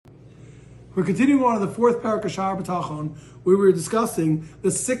We're continuing on in the fourth parak of Shiur B'tachon, where we were discussing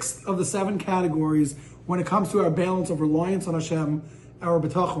the sixth of the seven categories when it comes to our balance of reliance on Hashem, our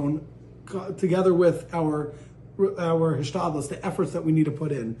B'tachon, together with our hishtadlus, the efforts that we need to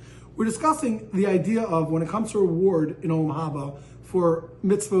put in. We're discussing the idea of when it comes to reward in Olam Haba for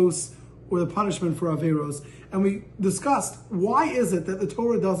mitzvos or the punishment for averos, and we discussed why is it that the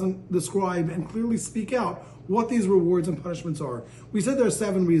Torah doesn't describe and clearly speak out what these rewards and punishments are. We said there are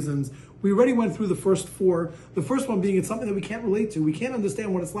 7 reasons. We already went through the first 4. The first one being it's something that we can't relate to. We can't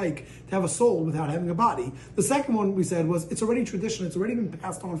understand what it's like to have a soul without having a body. The second one we said was it's already tradition. It's already been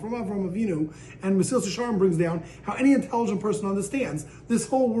passed on from Avram Avinu. And Mesilas Yesharim brings down how any intelligent person understands this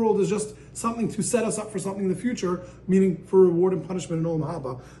whole world is just something to set us up for something in the future, meaning for reward and punishment in Olam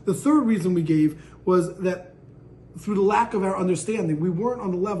Haba. The third reason we gave was that through the lack of our understanding, we weren't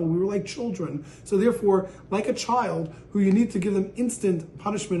on the level, we were like children. So therefore, like a child who you need to give them instant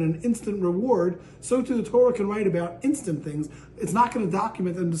punishment and instant reward, so too the Torah can write about instant things. It's not going to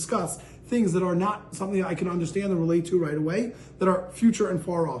document and discuss things that are not something I can understand and relate to right away, that are future and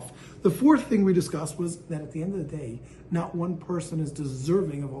far off. The fourth thing we discussed was that at the end of the day, not one person is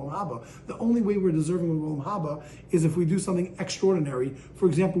deserving of Olam Haba. The only way we're deserving of Olam Haba is if we do something extraordinary. For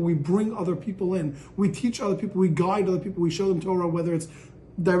example, we bring other people in, we teach other people, we guide other people, we show them Torah, whether it's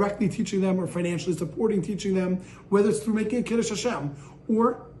directly teaching them or financially supporting teaching them, whether it's through making a Kiddush Hashem,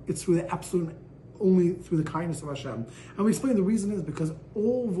 or it's through the absolute, only through the kindness of Hashem. And we explain the reason is because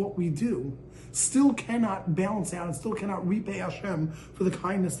all of what we do still cannot balance out and still cannot repay Hashem for the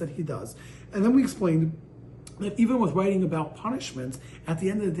kindness that He does. And then we explained that even with writing about punishments, at the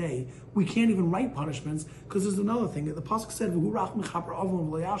end of the day, we can't even write punishments because there's another thing. The pasuk said,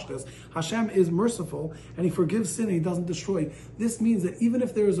 Hashem is merciful and He forgives sin and He doesn't destroy. This means that even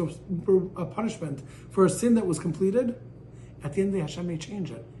if there is a punishment for a sin that was completed, at the end of the day, Hashem may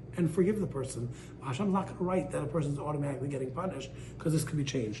change it and forgive the person. Hashem's not going to write that a person's automatically getting punished because this can be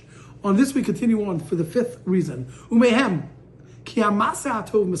changed. On this, we continue on for the 5th reason. Umehem.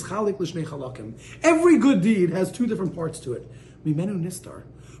 Every good deed has 2 different parts to it. Mimenu nistar.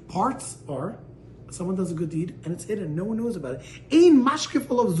 Parts are someone does a good deed and it's hidden. No one knows about it. Ein mashkif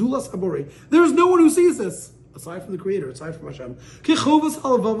olav zulas habori. There is no one who sees this aside from the Creator, aside from Hashem.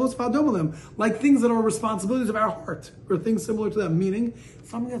 Like things that are responsibilities of our heart, or things similar to them, meaning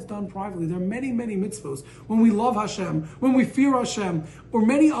something that's done privately. There are many, many mitzvos. When we love Hashem, when we fear Hashem, or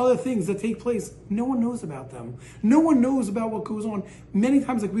many other things that take place, no one knows about them. No one knows about what goes on. Many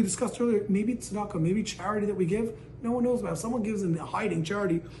times, like we discussed earlier, maybe tzedakah, maybe charity that we give, no one knows about it. If someone gives in hiding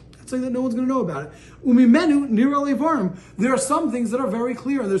charity, that's something that no one's going to know about it. Umimenu nira levarim. There are some things that are very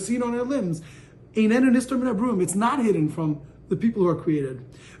clear and they're seen on our limbs. It's not hidden from the people who are created.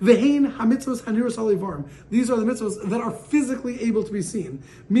 These are the mitzvahs that are physically able to be seen,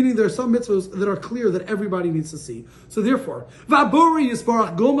 meaning there are some mitzvahs that are clear that everybody needs to see. So therefore,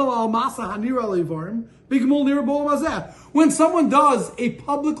 when someone does a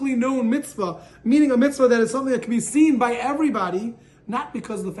publicly known mitzvah, meaning a mitzvah that is something that can be seen by everybody, not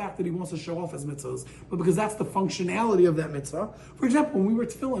because of the fact that he wants to show off his mitzvahs, but because that's the functionality of that mitzvah. For example, when we were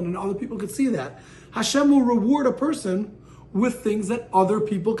tefillin and other people could see that, Hashem will reward a person with things that other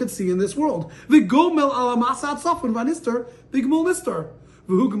people could see in this world. When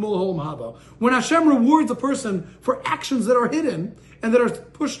Hashem rewards a person for actions that are hidden and that are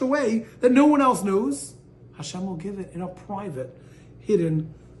pushed away, that no one else knows, Hashem will give it in a private,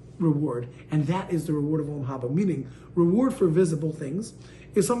 hidden reward. And that is the reward of Olam Haba, meaning reward for visible things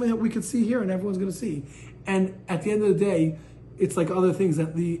is something that we can see here and everyone's going to see. And at the end of the day, it's like other things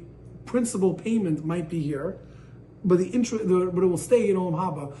that the principal payment might be here, but but it will stay in Olam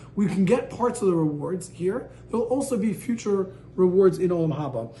Haba. We can get parts of the rewards here. There will also be future rewards in Olam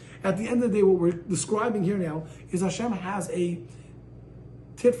Haba. At the end of the day, what we're describing here now is Hashem has a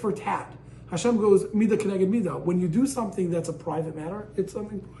tit for tat. Hashem goes, midah keneged midah. When you do something that's a private matter, it's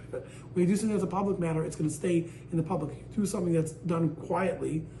something private. When you do something that's a public matter, it's going to stay in the public. You do something that's done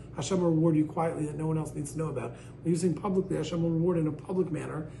quietly, Hashem will reward you quietly that no one else needs to know about. When you do something publicly, Hashem will reward in a public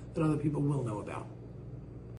manner that other people will know about.